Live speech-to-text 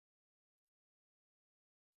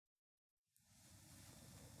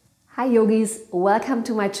Hi yogis, welcome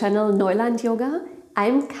to my channel NEULAND Yoga.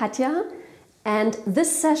 I'm Katja and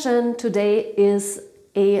this session today is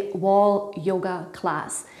a wall yoga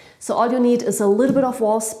class. So all you need is a little bit of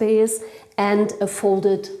wall space and a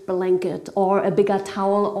folded blanket or a bigger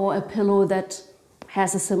towel or a pillow that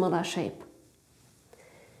has a similar shape.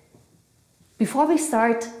 Before we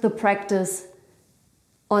start the practice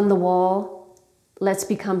on the wall, let's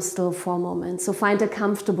become still for a moment. So find a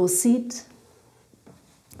comfortable seat.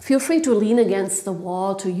 Feel free to lean against the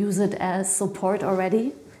wall to use it as support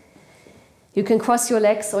already. You can cross your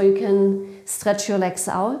legs or you can stretch your legs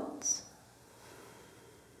out.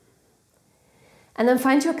 And then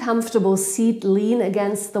find your comfortable seat, lean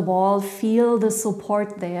against the wall, feel the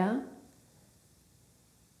support there.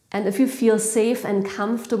 And if you feel safe and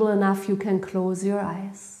comfortable enough, you can close your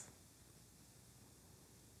eyes.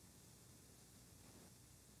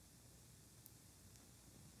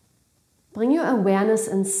 Bring your awareness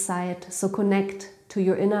inside, so connect to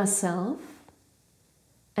your inner self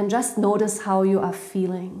and just notice how you are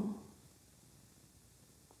feeling.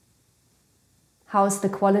 How is the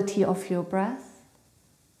quality of your breath?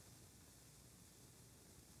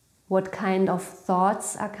 What kind of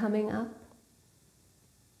thoughts are coming up?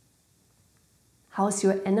 How is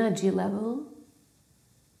your energy level?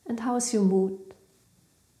 And how is your mood?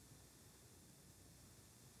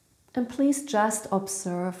 And please just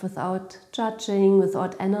observe without judging,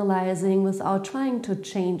 without analyzing, without trying to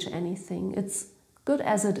change anything. It's good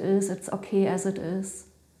as it is, it's okay as it is.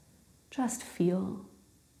 Just feel.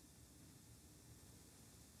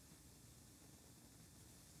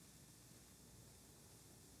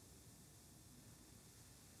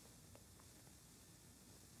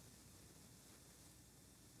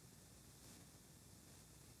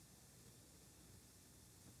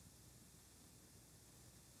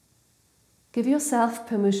 Give yourself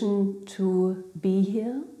permission to be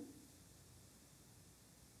here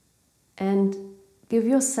and give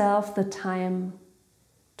yourself the time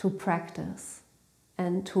to practice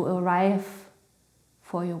and to arrive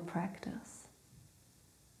for your practice.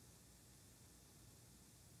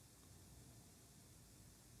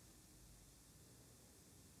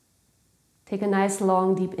 Take a nice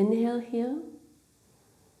long deep inhale here.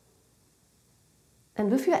 And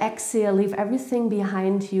with your exhale, leave everything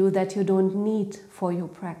behind you that you don't need for your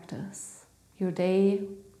practice. Your day,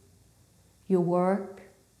 your work,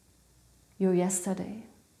 your yesterday.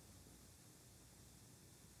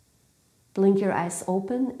 Blink your eyes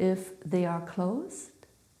open if they are closed.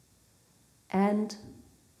 And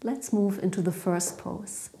let's move into the first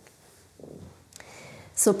pose.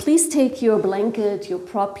 So please take your blanket, your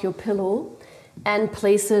prop, your pillow, and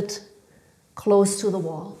place it close to the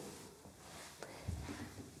wall.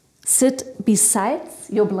 Sit beside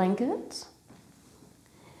your blanket,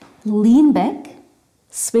 lean back,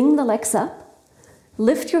 swing the legs up,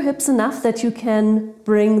 lift your hips enough that you can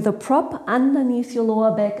bring the prop underneath your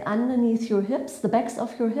lower back, underneath your hips, the backs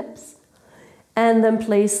of your hips, and then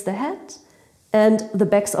place the head and the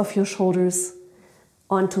backs of your shoulders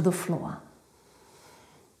onto the floor.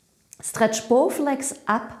 Stretch both legs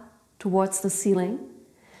up towards the ceiling.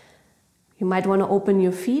 You might want to open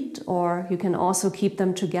your feet, or you can also keep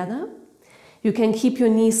them together. You can keep your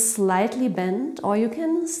knees slightly bent, or you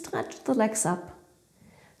can stretch the legs up.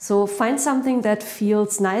 So find something that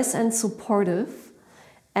feels nice and supportive,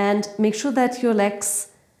 and make sure that your legs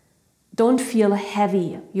don't feel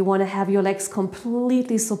heavy. You want to have your legs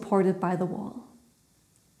completely supported by the wall.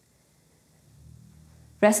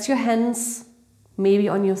 Rest your hands maybe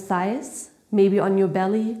on your thighs, maybe on your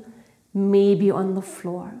belly, maybe on the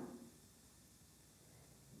floor.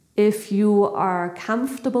 If you are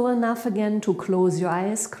comfortable enough again to close your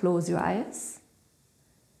eyes, close your eyes.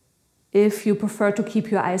 If you prefer to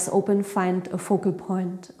keep your eyes open, find a focal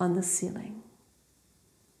point on the ceiling.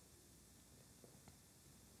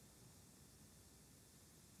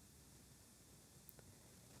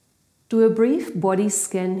 Do a brief body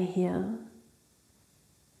scan here.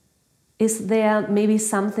 Is there maybe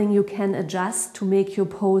something you can adjust to make your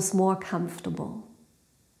pose more comfortable?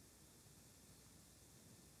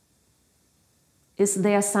 Is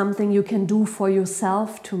there something you can do for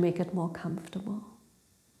yourself to make it more comfortable?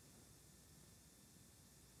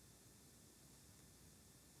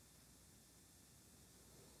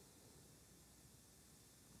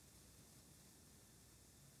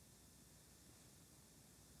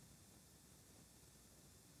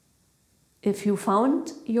 If you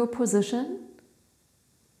found your position,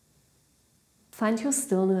 find your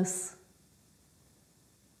stillness.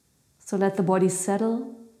 So let the body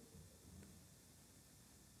settle.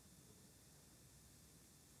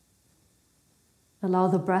 Allow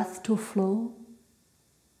the breath to flow.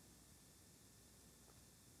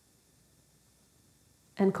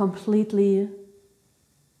 and completely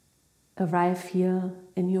arrive here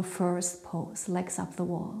in your first pose, legs up the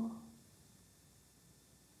wall.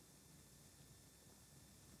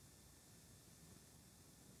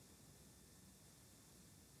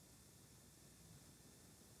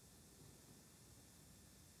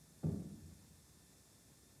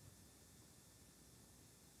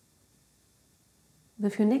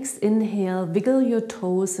 With your next inhale, wiggle your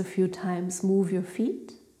toes a few times, move your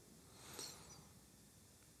feet.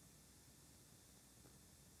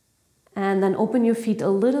 And then open your feet a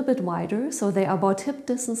little bit wider so they are about hip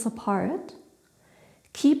distance apart.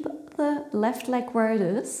 Keep the left leg where it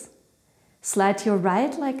is. Slide your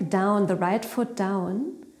right leg down, the right foot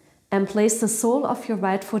down, and place the sole of your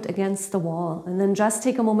right foot against the wall. And then just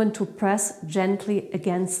take a moment to press gently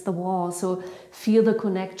against the wall. So feel the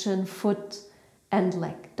connection, foot and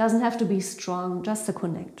leg. Doesn't have to be strong, just a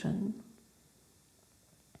connection.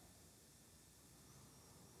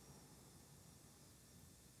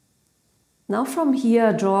 Now from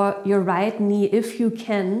here, draw your right knee, if you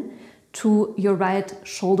can, to your right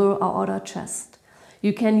shoulder or outer chest.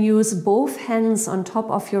 You can use both hands on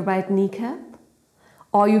top of your right kneecap,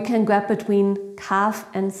 or you can grab between calf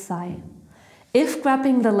and thigh. If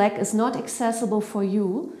grabbing the leg is not accessible for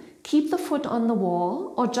you, keep the foot on the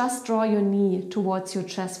wall or just draw your knee towards your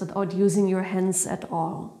chest without using your hands at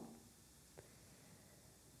all.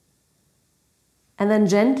 And then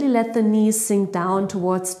gently let the knees sink down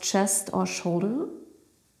towards chest or shoulder.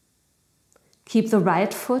 Keep the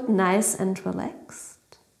right foot nice and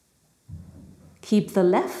relaxed. Keep the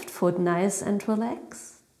left foot nice and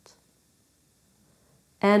relaxed.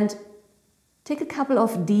 And take a couple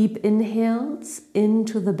of deep inhales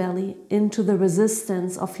into the belly, into the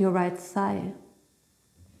resistance of your right thigh.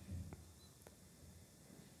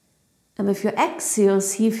 And with your exhale,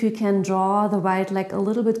 see if you can draw the right leg a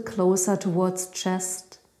little bit closer towards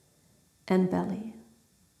chest and belly,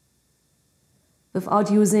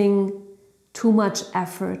 without using too much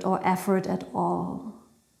effort or effort at all.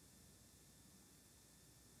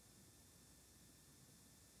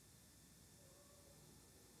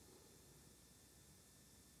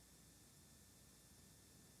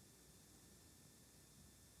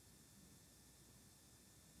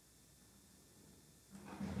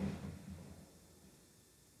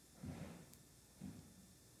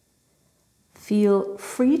 Feel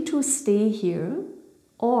free to stay here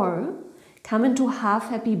or come into half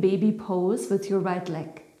happy baby pose with your right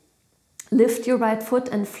leg. Lift your right foot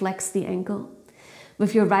and flex the ankle.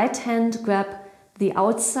 With your right hand, grab the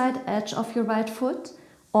outside edge of your right foot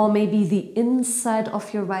or maybe the inside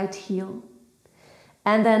of your right heel.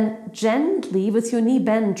 And then gently, with your knee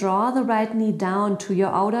bent, draw the right knee down to your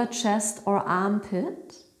outer chest or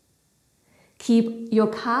armpit. Keep your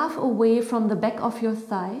calf away from the back of your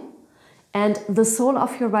thigh. And the sole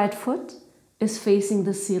of your right foot is facing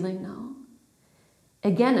the ceiling now.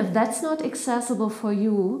 Again, if that's not accessible for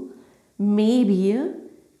you, maybe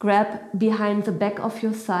grab behind the back of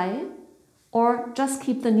your thigh or just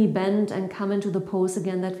keep the knee bent and come into the pose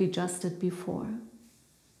again that we just did before.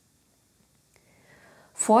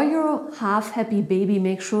 For your half happy baby,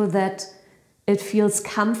 make sure that it feels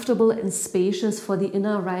comfortable and spacious for the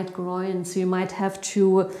inner right groin. So you might have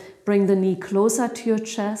to bring the knee closer to your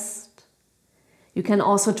chest. You can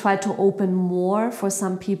also try to open more. For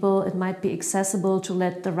some people, it might be accessible to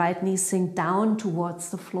let the right knee sink down towards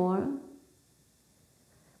the floor.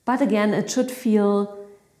 But again, it should feel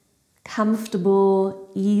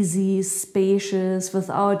comfortable, easy, spacious,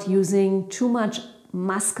 without using too much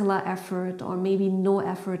muscular effort or maybe no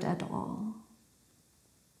effort at all.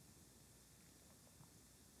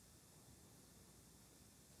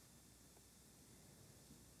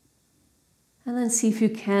 And then see if you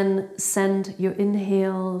can send your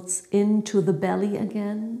inhales into the belly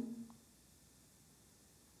again.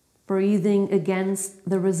 Breathing against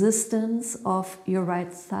the resistance of your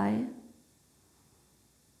right thigh.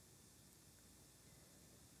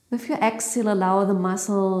 With your exhale, allow the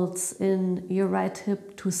muscles in your right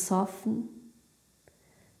hip to soften.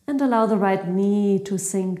 And allow the right knee to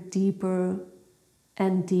sink deeper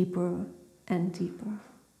and deeper and deeper.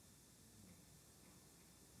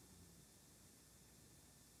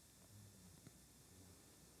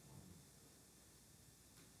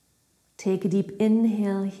 Take a deep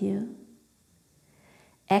inhale here.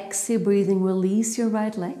 Exhale, breathing, release your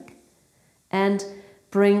right leg and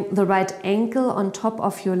bring the right ankle on top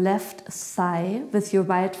of your left thigh with your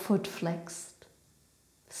right foot flexed.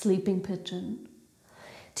 Sleeping pigeon.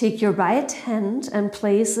 Take your right hand and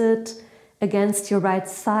place it against your right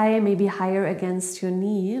thigh, maybe higher against your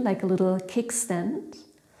knee, like a little kickstand.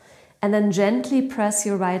 And then gently press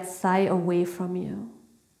your right thigh away from you.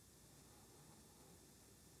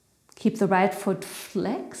 Keep the right foot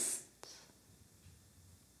flexed.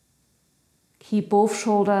 Keep both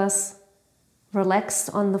shoulders relaxed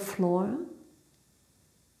on the floor.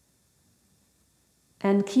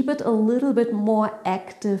 And keep it a little bit more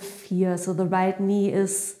active here. So the right knee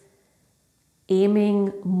is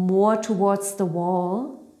aiming more towards the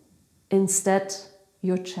wall, instead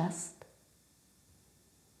your chest.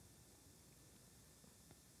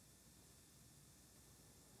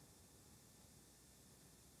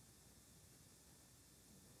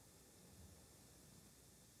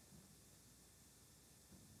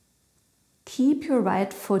 Keep your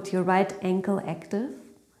right foot, your right ankle active.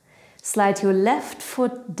 Slide your left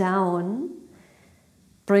foot down.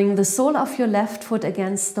 Bring the sole of your left foot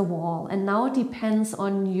against the wall. And now it depends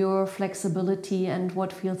on your flexibility and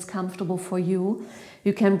what feels comfortable for you.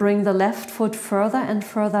 You can bring the left foot further and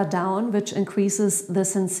further down, which increases the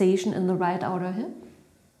sensation in the right outer hip.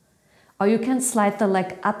 Or you can slide the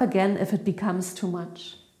leg up again if it becomes too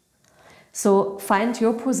much. So find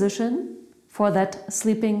your position for that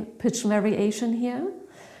sleeping pigeon variation here.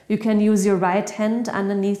 You can use your right hand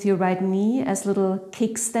underneath your right knee as a little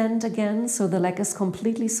kickstand again, so the leg is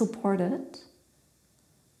completely supported.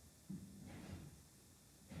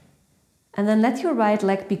 And then let your right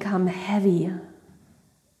leg become heavy.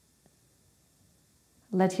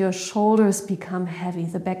 Let your shoulders become heavy,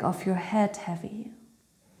 the back of your head heavy.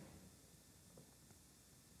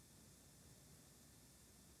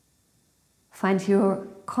 Find your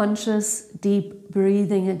conscious deep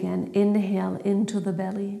breathing again. Inhale into the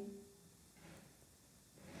belly.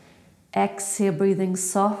 Exhale, breathing,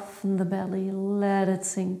 soften the belly, let it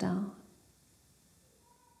sink down.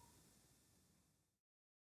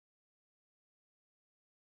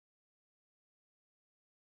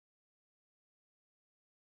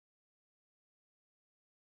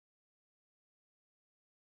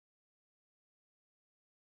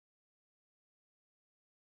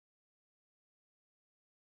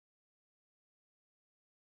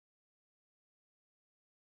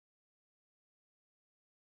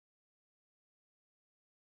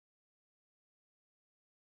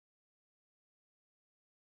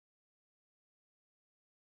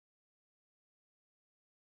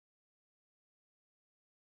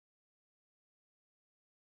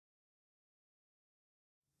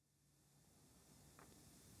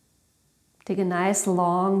 Take a nice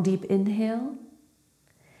long deep inhale.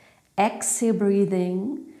 Exhale,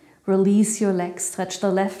 breathing. Release your legs. Stretch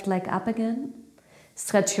the left leg up again.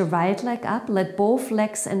 Stretch your right leg up. Let both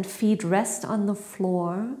legs and feet rest on the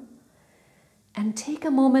floor. And take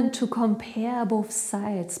a moment to compare both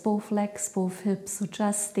sides, both legs, both hips. So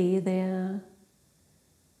just stay there.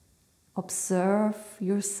 Observe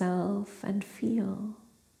yourself and feel.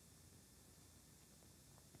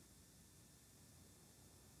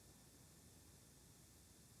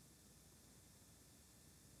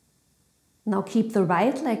 Now keep the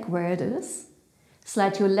right leg where it is.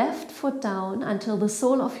 Slide your left foot down until the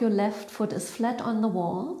sole of your left foot is flat on the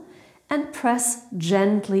wall and press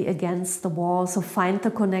gently against the wall. So find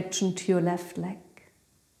the connection to your left leg.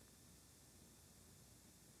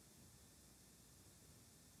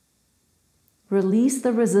 Release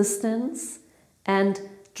the resistance and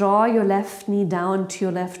draw your left knee down to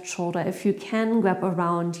your left shoulder. If you can, grab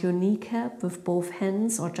around your kneecap with both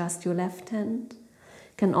hands or just your left hand.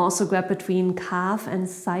 Can also grab between calf and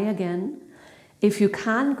thigh again. If you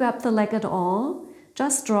can't grab the leg at all,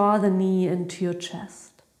 just draw the knee into your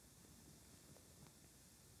chest.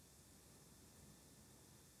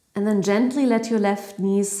 And then gently let your left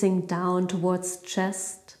knee sink down towards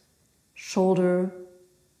chest, shoulder,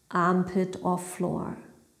 armpit or floor.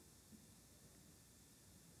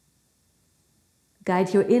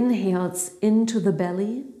 Guide your inhales into the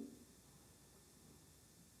belly.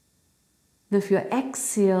 With your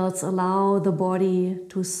exhales, allow the body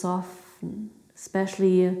to soften,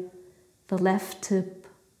 especially the left hip.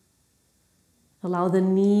 Allow the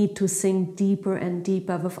knee to sink deeper and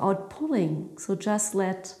deeper without pulling. So just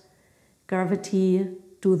let gravity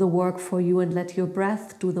do the work for you and let your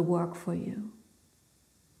breath do the work for you.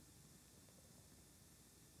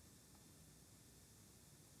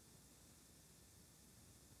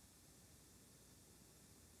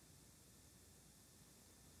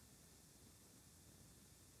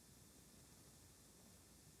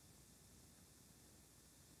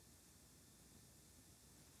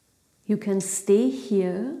 You can stay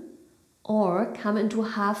here or come into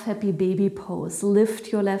half happy baby pose.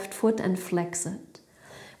 Lift your left foot and flex it.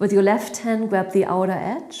 With your left hand, grab the outer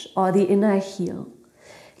edge or the inner heel.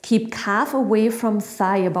 Keep calf away from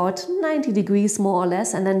thigh, about 90 degrees more or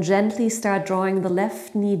less, and then gently start drawing the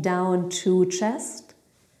left knee down to chest,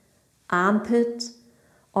 armpit,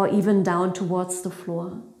 or even down towards the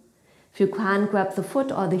floor. If you can't grab the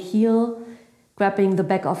foot or the heel, grabbing the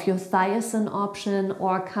back of your thigh is an option,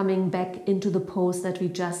 or coming back into the pose that we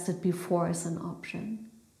just did before is an option.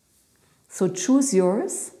 So choose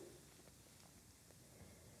yours.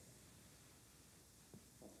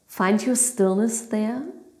 Find your stillness there.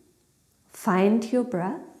 Find your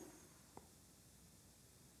breath.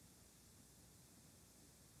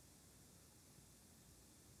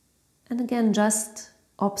 And again, just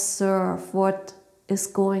observe what is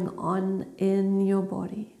going on in your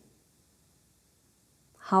body.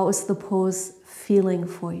 How is the pose feeling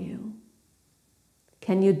for you?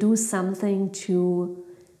 Can you do something to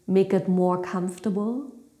make it more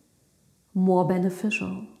comfortable, more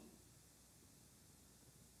beneficial?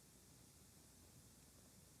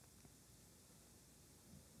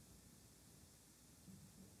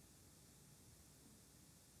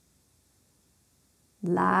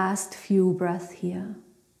 Last few breaths here.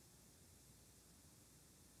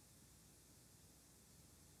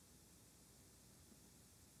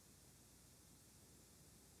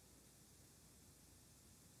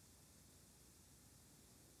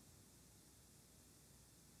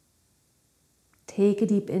 Take a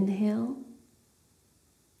deep inhale.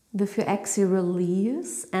 With your exhale,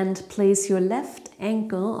 release and place your left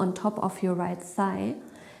ankle on top of your right thigh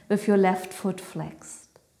with your left foot flexed.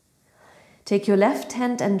 Take your left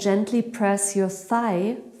hand and gently press your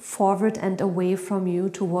thigh forward and away from you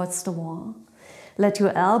towards the wall. Let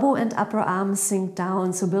your elbow and upper arm sink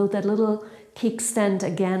down, so build that little kickstand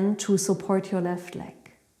again to support your left leg.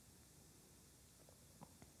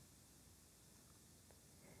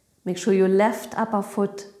 Make sure your left upper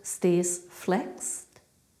foot stays flexed,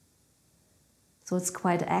 so it's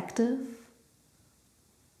quite active.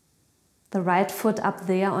 The right foot up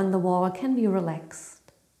there on the wall can be relaxed.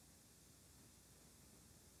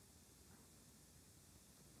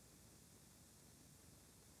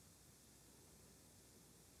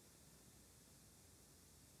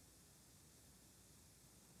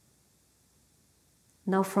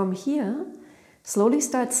 Now from here, slowly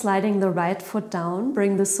start sliding the right foot down.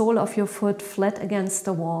 Bring the sole of your foot flat against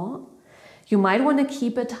the wall. You might want to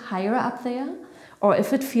keep it higher up there, or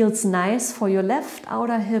if it feels nice for your left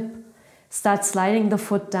outer hip, start sliding the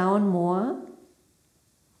foot down more.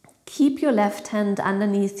 Keep your left hand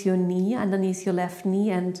underneath your knee, underneath your left knee,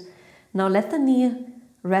 and now let the knee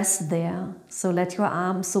rest there. So let your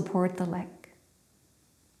arm support the leg.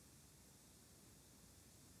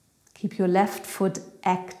 Keep your left foot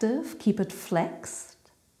active, keep it flexed.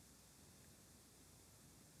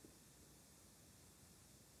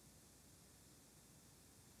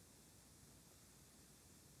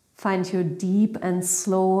 Find your deep and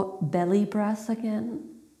slow belly breath again.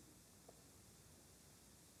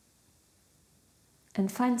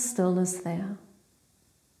 And find stillness there.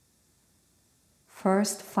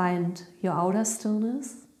 First, find your outer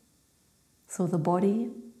stillness, so the body.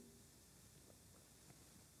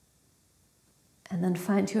 And then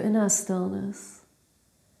find your inner stillness.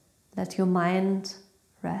 Let your mind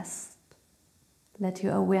rest. Let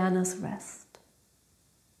your awareness rest.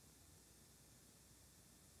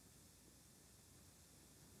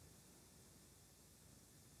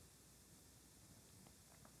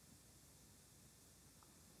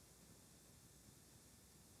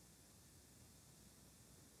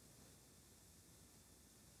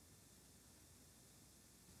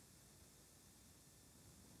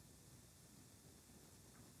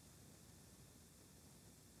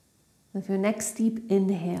 With your next deep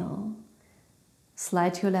inhale,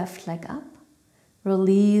 slide your left leg up,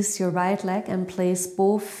 release your right leg and place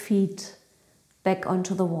both feet back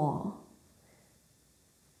onto the wall.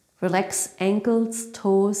 Relax ankles,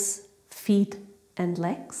 toes, feet and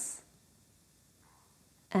legs,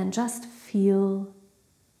 and just feel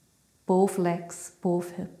both legs,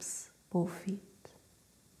 both hips, both feet.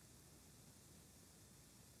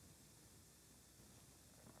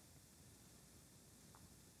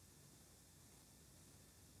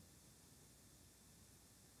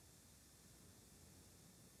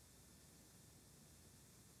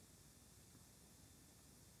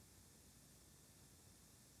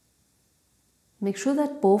 Make sure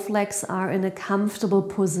that both legs are in a comfortable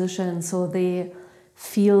position so they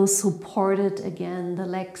feel supported again. The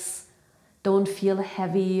legs don't feel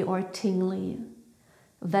heavy or tingly.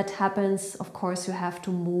 If that happens, of course, you have to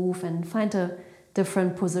move and find a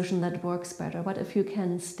different position that works better. But if you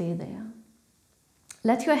can, stay there.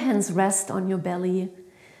 Let your hands rest on your belly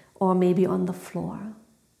or maybe on the floor.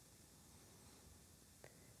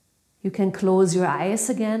 You can close your eyes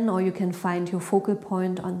again, or you can find your focal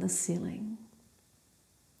point on the ceiling.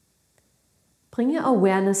 Bring your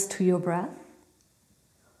awareness to your breath.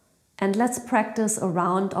 And let's practice a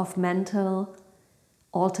round of mental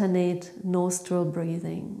alternate nostril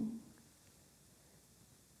breathing.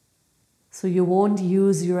 So you won't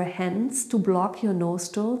use your hands to block your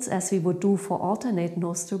nostrils as we would do for alternate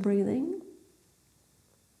nostril breathing.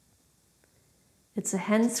 It's a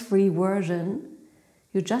hands-free version.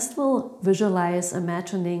 You just will visualize,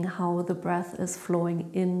 imagining how the breath is flowing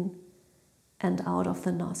in and out of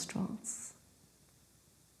the nostrils.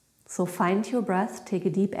 So find your breath, take a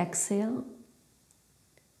deep exhale,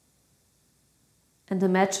 and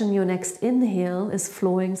imagine your next inhale is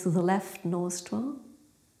flowing through the left nostril,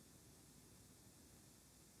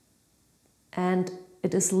 and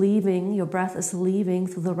it is leaving, your breath is leaving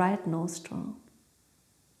through the right nostril.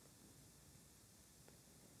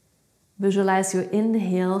 Visualize your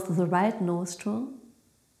inhale through the right nostril,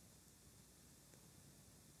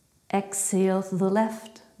 exhale through the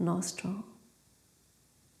left nostril.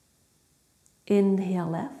 Inhale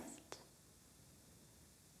left,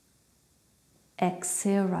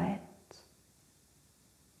 exhale right,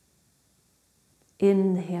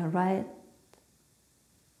 inhale right,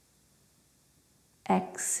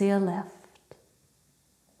 exhale left,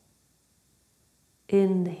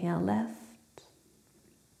 inhale left,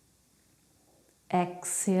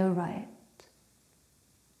 exhale right,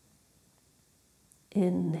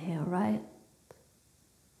 inhale right,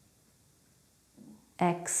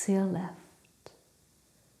 exhale left.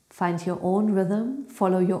 Find your own rhythm,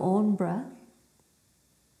 follow your own breath.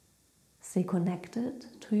 Stay connected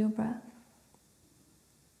to your breath.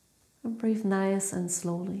 And breathe nice and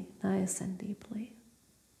slowly, nice and deeply.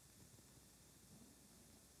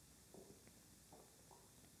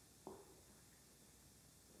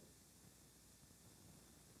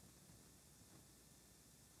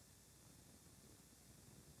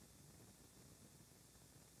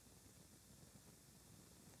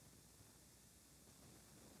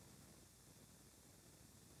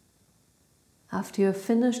 After you've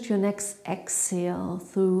finished your next exhale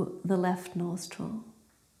through the left nostril,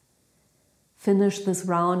 finish this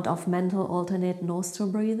round of mental alternate nostril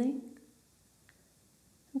breathing.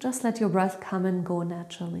 And just let your breath come and go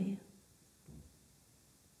naturally.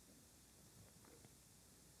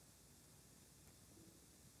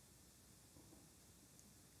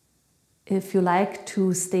 If you like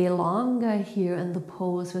to stay longer here in the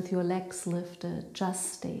pose with your legs lifted,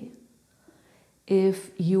 just stay.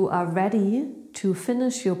 If you are ready to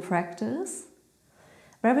finish your practice,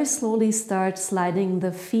 very slowly start sliding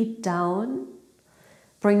the feet down.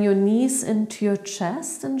 Bring your knees into your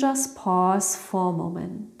chest and just pause for a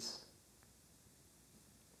moment.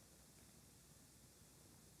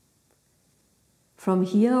 From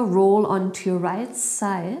here, roll onto your right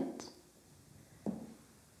side.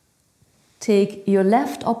 Take your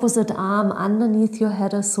left opposite arm underneath your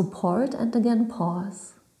head as support and again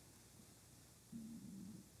pause.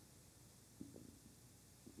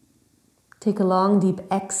 Take a long deep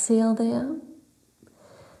exhale there.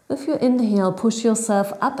 With your inhale, push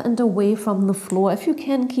yourself up and away from the floor. If you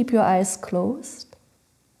can, keep your eyes closed.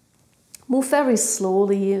 Move very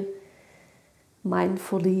slowly,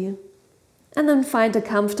 mindfully, and then find a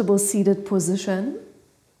comfortable seated position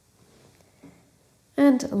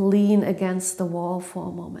and lean against the wall for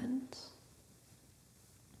a moment.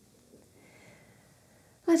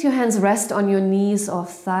 Let your hands rest on your knees or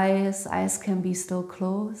thighs. Eyes can be still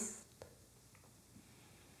closed.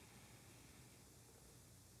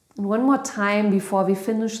 And one more time before we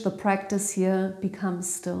finish the practice here, become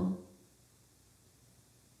still.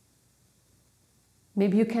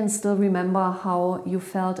 Maybe you can still remember how you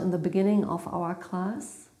felt in the beginning of our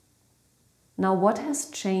class. Now, what has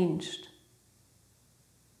changed?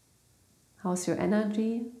 How's your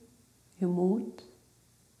energy, your mood,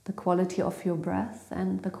 the quality of your breath,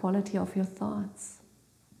 and the quality of your thoughts?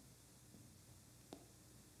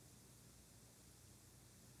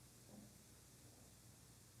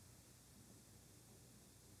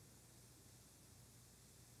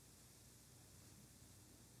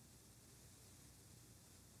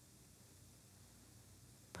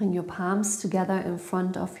 Bring your palms together in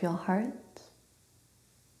front of your heart.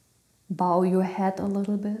 Bow your head a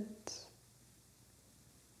little bit.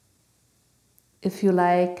 If you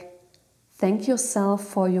like, thank yourself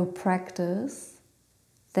for your practice.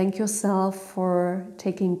 Thank yourself for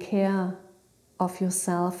taking care of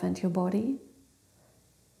yourself and your body.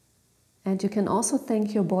 And you can also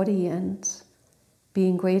thank your body and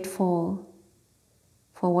being grateful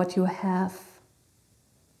for what you have.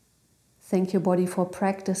 Thank your body for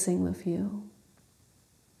practicing with you.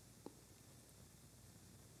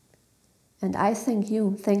 And I thank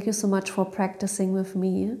you. Thank you so much for practicing with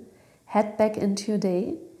me. Head back into your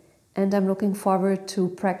day and I'm looking forward to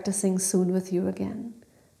practicing soon with you again.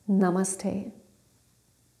 Namaste.